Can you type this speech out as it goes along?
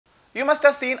You must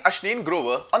have seen Ashleen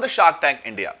Grover on the Shark Tank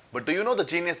India, but do you know the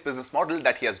genius business model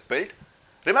that he has built?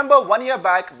 Remember, 1 year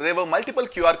back, there were multiple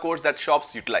QR codes that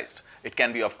shops utilized. It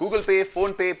can be of Google Pay,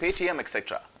 Phone Pay, Paytm,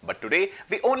 etc. But today,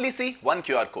 we only see one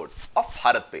QR code of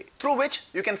Bharatpe, through which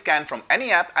you can scan from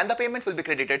any app and the payment will be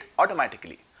credited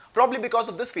automatically. Probably because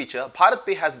of this feature,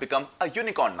 Bharatpe has become a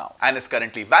unicorn now and is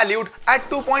currently valued at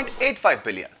 2.85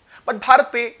 billion. But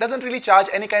Bharatpe doesn't really charge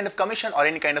any kind of commission or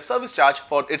any kind of service charge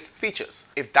for its features.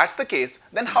 If that's the case,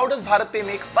 then how does Bharatpe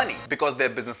make money? Because their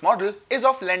business model is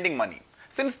of lending money.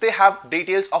 Since they have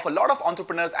details of a lot of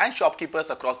entrepreneurs and shopkeepers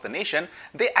across the nation,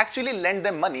 they actually lend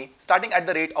them money starting at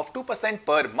the rate of 2%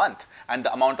 per month, and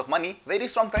the amount of money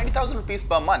varies from 20,000 rupees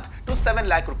per month to 7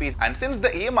 lakh rupees. And since the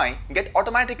EMI get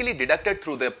automatically deducted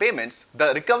through their payments,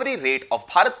 the recovery rate of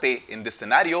Bharatpe in this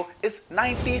scenario is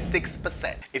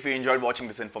 96%. If you enjoyed watching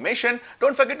this information,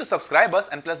 don't forget to subscribe us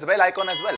and press the bell icon as well.